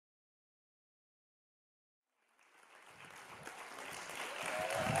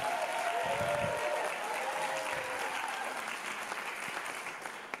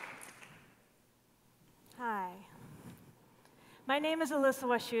My name is Elissa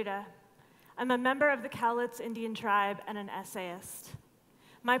Washuta. I'm a member of the Cowlitz Indian tribe and an essayist.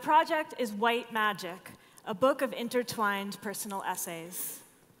 My project is White Magic, a book of intertwined personal essays.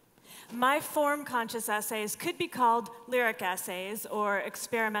 My form-conscious essays could be called lyric essays or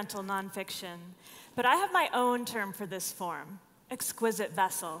experimental nonfiction, but I have my own term for this form, exquisite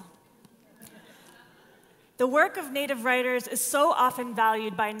vessel. The work of Native writers is so often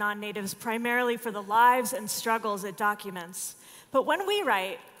valued by non-Natives primarily for the lives and struggles it documents. But when we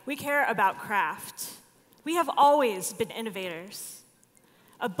write, we care about craft. We have always been innovators.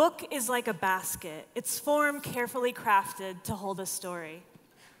 A book is like a basket, its form carefully crafted to hold a story.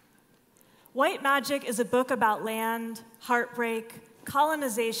 White Magic is a book about land, heartbreak,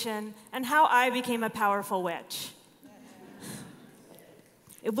 colonization, and how I became a powerful witch.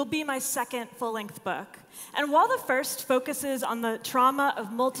 It will be my second full-length book. And while the first focuses on the trauma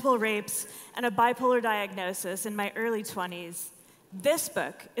of multiple rapes and a bipolar diagnosis in my early 20s, this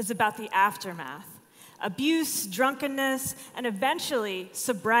book is about the aftermath: abuse, drunkenness, and eventually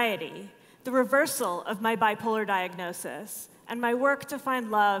sobriety, the reversal of my bipolar diagnosis, and my work to find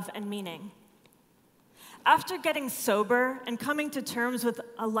love and meaning. After getting sober and coming to terms with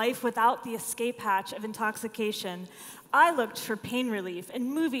a life without the escape hatch of intoxication, I looked for pain relief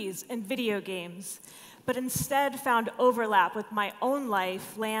in movies and video games, but instead found overlap with my own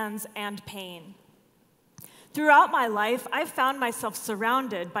life, lands, and pain. Throughout my life, I've found myself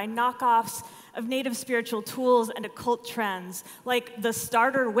surrounded by knockoffs of Native spiritual tools and occult trends, like the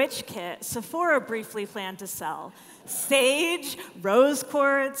starter witch kit Sephora briefly planned to sell, sage, rose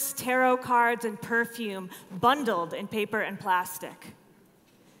quartz, tarot cards, and perfume bundled in paper and plastic.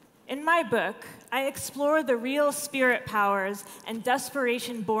 In my book, I explore the real spirit powers and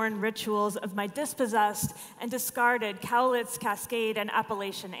desperation-born rituals of my dispossessed and discarded Cowlitz, Cascade, and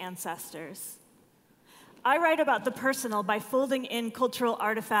Appalachian ancestors. I write about the personal by folding in cultural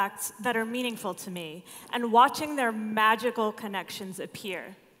artifacts that are meaningful to me and watching their magical connections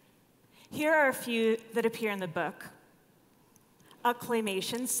appear. Here are a few that appear in the book. A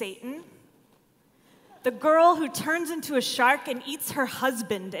claymation Satan, the girl who turns into a shark and eats her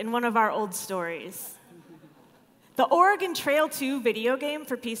husband in one of our old stories, the Oregon Trail 2 video game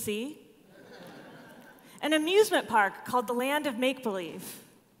for PC, an amusement park called the Land of Make-Believe,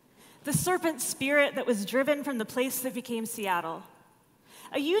 the serpent spirit that was driven from the place that became Seattle,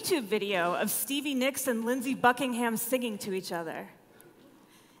 a YouTube video of Stevie Nicks and Lindsey Buckingham singing to each other,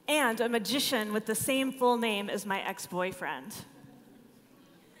 and a magician with the same full name as my ex-boyfriend.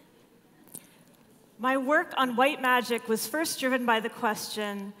 My work on white magic was first driven by the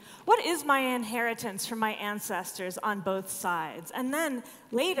question, what is my inheritance from my ancestors on both sides? And then,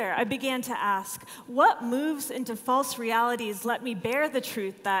 later, I began to ask, what moves into false realities let me bear the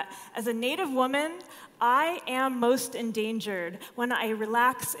truth that, as a Native woman, I am most endangered when I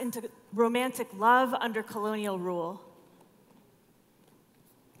relax into romantic love under colonial rule?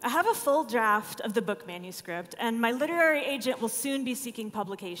 I have a full draft of the book manuscript, and my literary agent will soon be seeking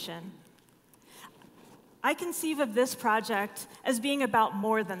publication. I conceive of this project as being about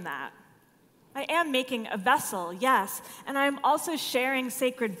more than that. I am making a vessel, yes, and I am also sharing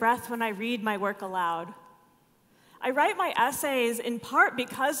sacred breath when I read my work aloud. I write my essays in part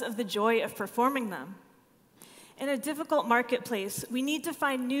because of the joy of performing them. In a difficult marketplace, we need to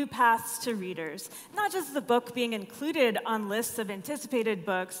find new paths to readers, not just the book being included on lists of anticipated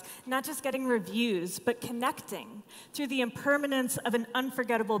books, not just getting reviews, but connecting through the impermanence of an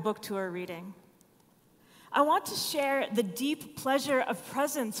unforgettable book tour reading. I want to share the deep pleasure of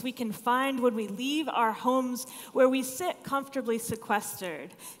presence we can find when we leave our homes where we sit comfortably sequestered,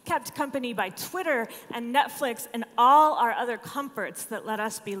 kept company by Twitter and Netflix and all our other comforts that let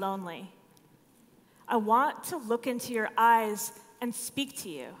us be lonely. I want to look into your eyes and speak to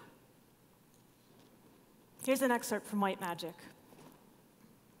you. Here's an excerpt from White Magic.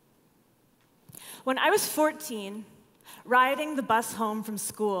 When I was 14, riding the bus home from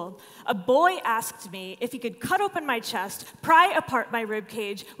school, a boy asked me if he could cut open my chest, pry apart my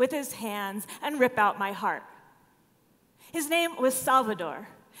ribcage with his hands, and rip out my heart. His name was Salvador,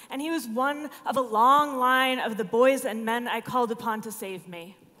 and he was one of a long line of the boys and men I called upon to save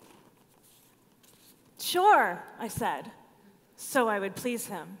me. Sure, I said, so I would please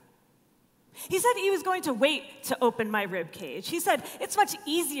him. He said he was going to wait to open my ribcage. He said, it's much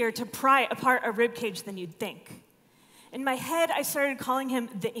easier to pry apart a ribcage than you'd think. In my head, I started calling him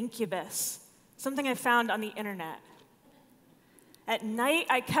the incubus, something I found on the internet. At night,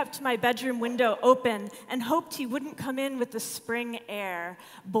 I kept my bedroom window open and hoped he wouldn't come in with the spring air,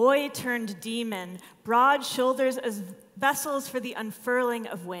 boy turned demon, broad shoulders as vessels for the unfurling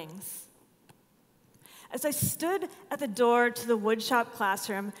of wings. As I stood at the door to the woodshop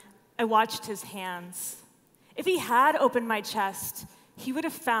classroom, I watched his hands. If he had opened my chest, he would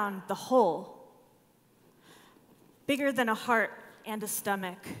have found the hole, bigger than a heart and a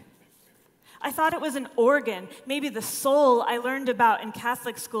stomach. I thought it was an organ, maybe the soul I learned about in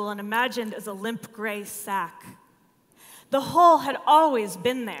Catholic school and imagined as a limp gray sack. The hole had always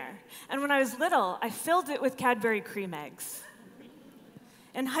been there, and when I was little, I filled it with Cadbury cream eggs.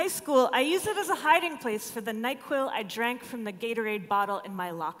 In high school, I used it as a hiding place for the NyQuil I drank from the Gatorade bottle in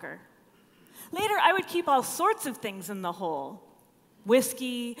my locker. Later, I would keep all sorts of things in the hole: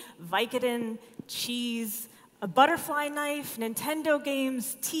 whiskey, Vicodin, cheese, a butterfly knife, Nintendo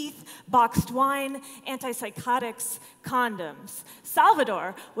games, teeth, boxed wine, antipsychotics, condoms.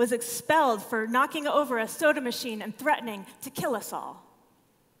 Salvador was expelled for knocking over a soda machine and threatening to kill us all.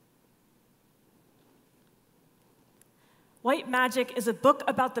 White Magic is a book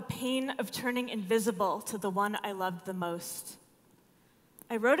about the pain of turning invisible to the one I loved the most.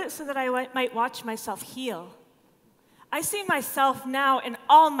 I wrote it so that I might watch myself heal. I see myself now in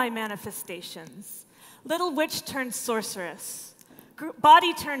all my manifestations. Little witch turned sorceress,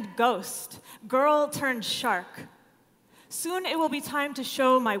 body turned ghost, girl turned shark. Soon it will be time to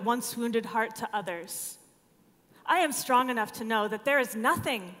show my once wounded heart to others. I am strong enough to know that there is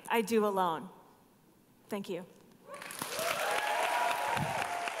nothing I do alone. Thank you.